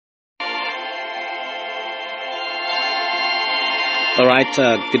All right,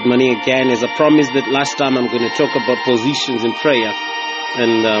 good morning again. As I promised that last time, I'm going to talk about positions in prayer.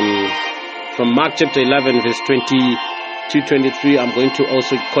 And from Mark chapter 11, verse 22-23, I'm going to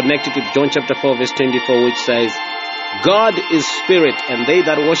also connect it with John chapter 4, verse 24, which says, God is spirit, and they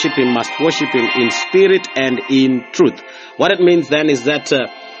that worship him must worship him in spirit and in truth. What it means then is that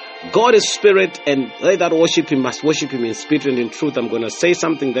God is spirit, and they that worship him must worship him in spirit and in truth. I'm going to say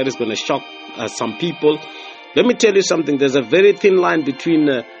something that is going to shock some people. Let me tell you something. There's a very thin line between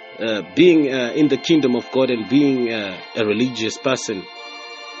being in the kingdom of God and being a religious person.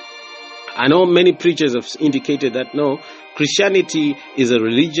 I know many preachers have indicated that no, Christianity is a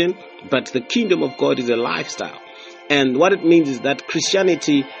religion, but the kingdom of God is a lifestyle. And what it means is that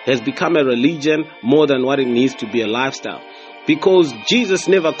Christianity has become a religion more than what it needs to be a lifestyle. Because Jesus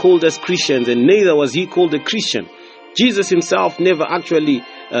never called us Christians, and neither was he called a Christian. Jesus himself never actually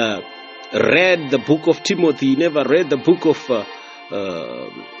read the book of Timothy. He never read the book of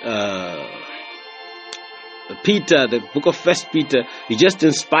Peter, the book of First Peter. He just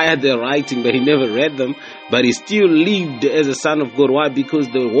inspired their writing, but he never read them. But he still lived as a son of God. Why? Because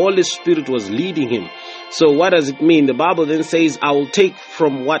the Holy Spirit was leading him. So what does it mean? The Bible then says, I will take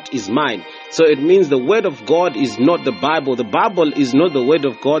from what is mine. So it means the word of God is not the Bible. The Bible is not the word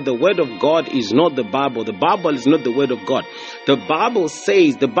of God. The word of God is not the Bible. The Bible is not the word of God. The Bible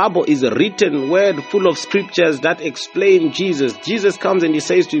says the Bible is a written word full of scriptures that explain Jesus. Jesus comes and he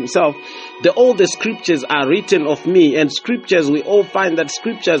says to himself, all the scriptures are written of me. And scriptures, we all find that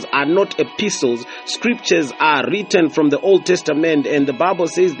scriptures are not epistles. Scriptures are written from the Old Testament. And the Bible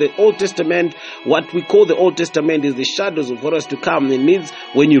says the Old Testament, what we call the Old Testament, is the shadows of what is to come. It means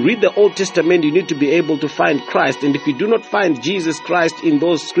when you read the Old Testament, you need to be able to find Christ. And if you do not find Jesus Christ in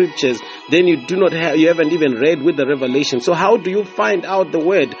those scriptures, then you haven't even read with the revelation. So how do you find out the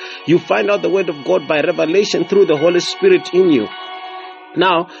word? You find out the word of God by revelation through the Holy Spirit in you.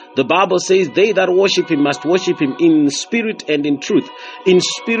 Now, the Bible says they that worship him must worship him in spirit and in truth. In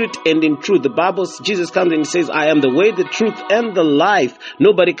spirit and in truth. The Bible, Jesus comes and he says, I am the way, the truth, and the life.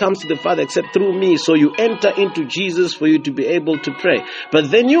 Nobody comes to the Father except through me. So you enter into Jesus for you to be able to pray.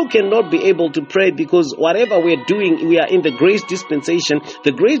 But then you cannot be able to pray because whatever we're doing, we are in the grace dispensation.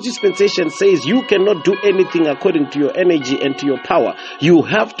 The grace dispensation says you cannot do anything according to your energy and to your power. You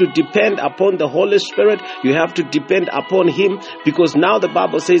have to depend upon the Holy Spirit. You have to depend upon him, because now the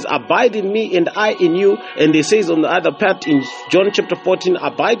Bible says, abide in me and I in you. And it says on the other part in John chapter 14,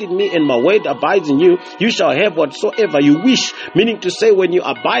 abide in me and my word abides in you. You shall have whatsoever you wish. Meaning to say, when you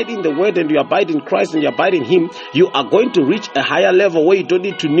abide in the word and you abide in Christ and you abide in him, you are going to reach a higher level where you don't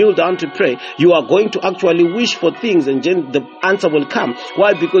need to kneel down to pray. You are going to actually wish for things and then the answer will come.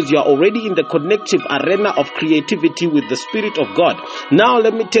 Why? Because you are already in the connective arena of creativity with the Spirit of God. Now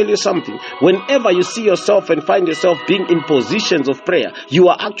let me tell you something. Whenever you see yourself and find yourself being in positions of prayer, you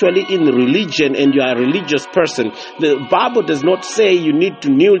are actually in religion and you are a religious person. The Bible does not say you need to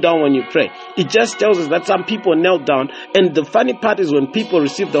kneel down when you pray. It just tells us that some people knelt down. And the funny part is when people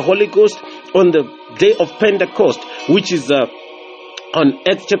receive the Holy Ghost on the day of Pentecost, which is on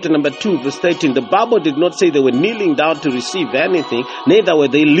Acts chapter number 2 verse 13, the Bible did not say they were kneeling down to receive anything, neither were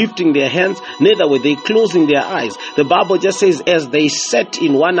they lifting their hands, neither were they closing their eyes. The Bible just says as they sat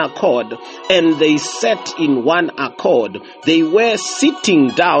in one accord, and they sat in one accord, they were sitting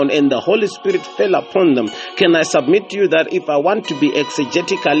down and the Holy Spirit fell upon them. Can I submit to you that if I want to be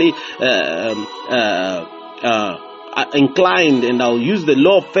exegetically inclined, and I'll use the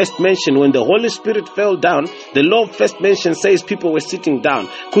law of first mention, when the Holy Spirit fell down, the law of first mention says people were sitting down.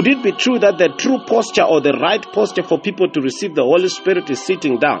 Could it be true that the true posture or the right posture for people to receive the Holy Spirit is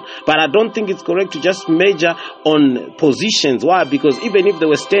sitting down? But I don't think it's correct to just measure on positions. Why? Because even if they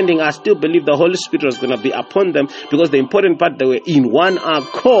were standing, I still believe the Holy Spirit was going to be upon them, because the important part, they were in one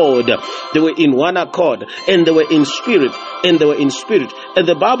accord. They were in one accord, and they were in spirit, and they were in spirit. And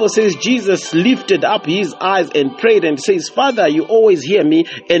the Bible says Jesus lifted up his eyes and prayed and says, Father, you always hear me.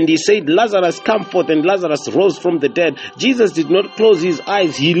 And he said, Lazarus, come forth. And Lazarus rose from the dead. Jesus did not close his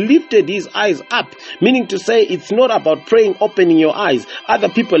eyes. He lifted his eyes up. Meaning to say, it's not about praying, opening your eyes. Other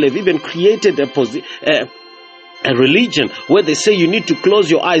people have even created a religion where they say you need to close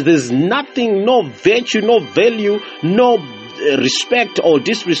your eyes. There's nothing, no virtue, no value, no respect or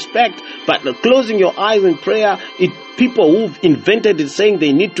disrespect, but closing your eyes in prayer, people who've invented it saying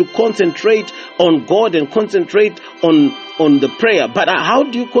they need to concentrate on God and concentrate on on the prayer. But how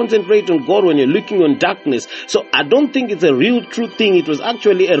do you concentrate on God when you're looking on darkness? So I don't think it's a real true thing. It was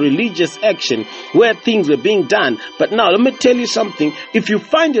actually a religious action where things were being done. But now let me tell you something. If you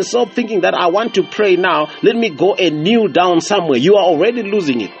find yourself thinking that I want to pray now, let me go and kneel down somewhere, you are already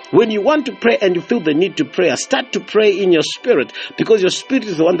losing it. When you want to pray and you feel the need to pray, start to pray in your spirit, because your spirit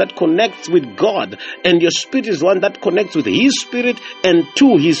is the one that connects with God, and your spirit is the one that connects with His Spirit and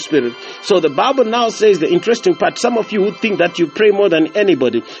to His Spirit. So the Bible now says the interesting part. Some of you who think that you pray more than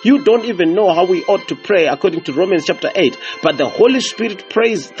anybody, you don't even know how we ought to pray according to Romans chapter 8. But the Holy Spirit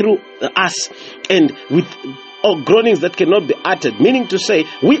prays through us, and with groanings that cannot be uttered, meaning to say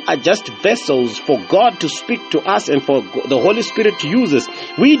we are just vessels for God to speak to us and for the Holy Spirit to use us.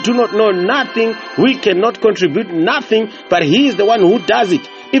 We do not know nothing, we cannot contribute nothing, but He is the one who does it.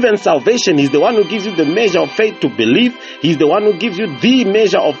 Even salvation, He's the one who gives you the measure of faith to believe. He's the one who gives you the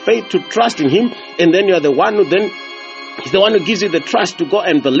measure of faith to trust in Him, and then you're the one who then He's the one who gives you the trust to go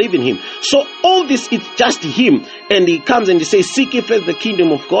and believe in Him. So all this is just Him. And He comes and He says, seek ye first the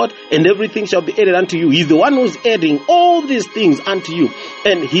kingdom of God, and everything shall be added unto you. He's the one who's adding all these things unto you.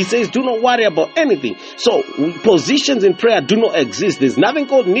 And He says, do not worry about anything. So positions in prayer do not exist. There's nothing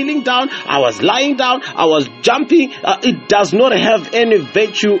called kneeling down. I was lying down. I was jumping. It does not have any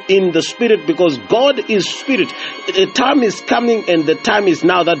virtue in the Spirit, because God is Spirit. The time is coming, and the time is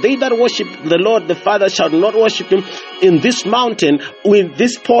now, that they that worship the Lord the Father shall not worship Him in this mountain with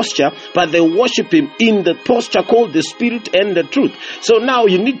this posture, but they worship Him in the posture called the Spirit and the truth. So now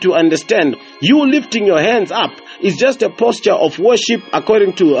you need to understand, you lifting your hands up is just a posture of worship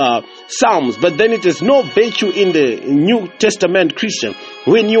according to Psalms, but then it is no virtue in the New Testament Christian.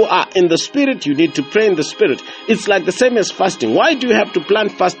 When you are in the Spirit, you need to pray in the Spirit. It's like the same as fasting. Why do you have to plan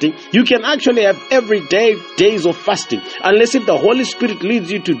fasting? You can actually have every day days of fasting, unless if the Holy Spirit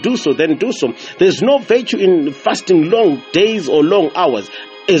leads you to do so, then do so. There's no virtue in fasting long days or long hours,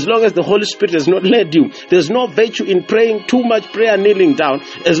 as long as the Holy Spirit has not led you. There's no virtue in praying too much prayer, kneeling down,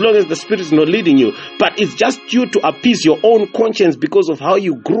 as long as the Spirit is not leading you. But it's just you to appease your own conscience because of how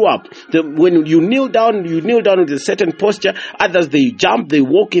you grew up. When you kneel down with a certain posture. Others, they jump, they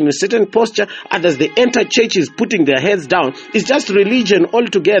walk in a certain posture. Others, they enter churches putting their heads down. It's just religion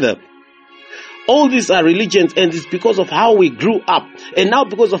altogether. All these are religions, and it's because of how we grew up. And now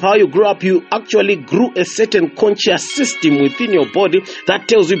because of how you grew up, you actually grew a certain conscious system within your body that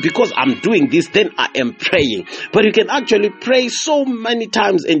tells you, because I'm doing this, then I am praying. But you can actually pray so many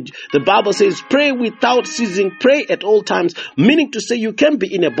times, and the Bible says, pray without ceasing, pray at all times, meaning to say you can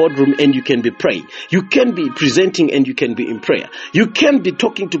be in a boardroom and you can be praying. You can be presenting and you can be in prayer. You can be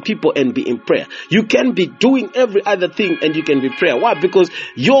talking to people and be in prayer. You can be doing every other thing and you can be prayer. Why? Because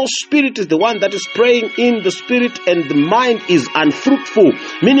your spirit is the one that is praying in the Spirit, and the mind is unfruitful,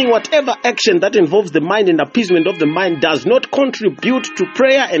 meaning whatever action that involves the mind and appeasement of the mind does not contribute to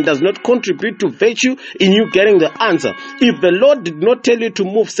prayer and does not contribute to virtue in you getting the answer. If the Lord did not tell you to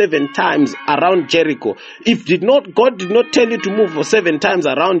move 7 times around Jericho, God did not tell you to move 7 times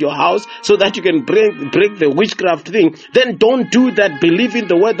around your house so that you can break the witchcraft thing, then don't do that. Believe in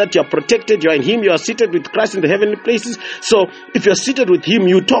the word that you are protected, you are in Him, you are seated with Christ in the heavenly places. So if you're seated with Him,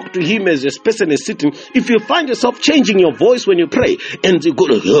 you talk to Him as this person is sitting. If you find yourself changing your voice when you pray and you go,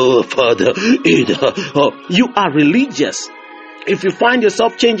 oh Father, you are religious. If you find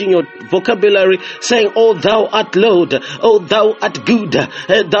yourself changing your vocabulary, saying, oh, thou art Lord, oh, thou art good,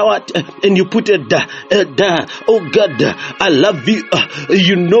 thou art, and you put a da, oh God, I love you,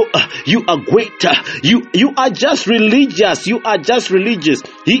 you are great, you are just religious, you are just religious.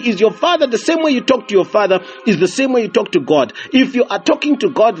 He is your Father. The same way you talk to your Father is the same way you talk to God. If you are talking to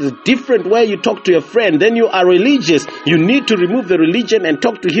God is different way you talk to your friend, then you are religious. You need to remove the religion and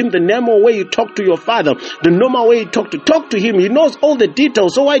talk to Him the normal way you talk to your Father, the normal way you talk to Him. He knows all the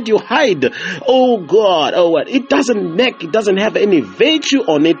details, so why do you hide? Oh God, oh what? It doesn't have any virtue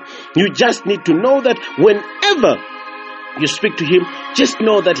on it. You just need to know that whenever you speak to Him, just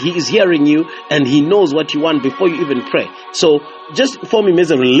know that He is hearing you and He knows what you want before you even pray. So just form Him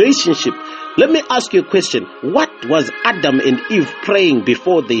as a relationship. Let me ask you a question. What was Adam and Eve praying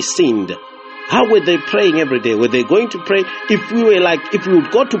before they sinned? How were they praying every day? Were they going to pray? If we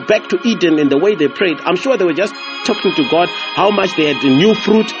would go back to Eden in the way they prayed, I'm sure they were just talking to God how much they had the new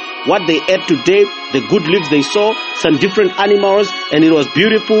fruit, what they ate today, the good leaves they saw, some different animals, and it was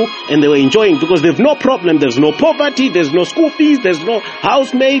beautiful, and they were enjoying because there's no problem, there's no poverty, there's no school fees, there's no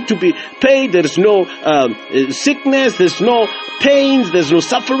housemaid to be paid, there's no sickness, there's no pains, there's no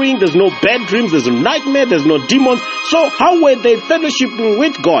suffering, there's no bad dreams, there's no nightmare, there's no demons. So how were they fellowshipping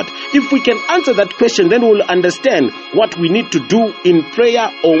with God? If we can answer that question, then we'll understand what we need to do in prayer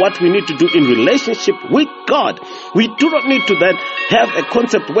or what we need to do in relationship with God. We do not need to then have a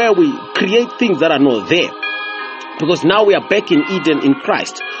concept where we create things that are not there, because now we are back in Eden in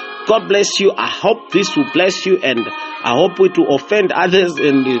Christ. God bless you. I hope this will bless you, and I hope it will offend others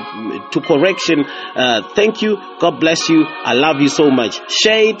and to correction. Thank you. God bless you. I love you so much.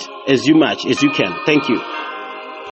 Share it as much as you can. Thank you.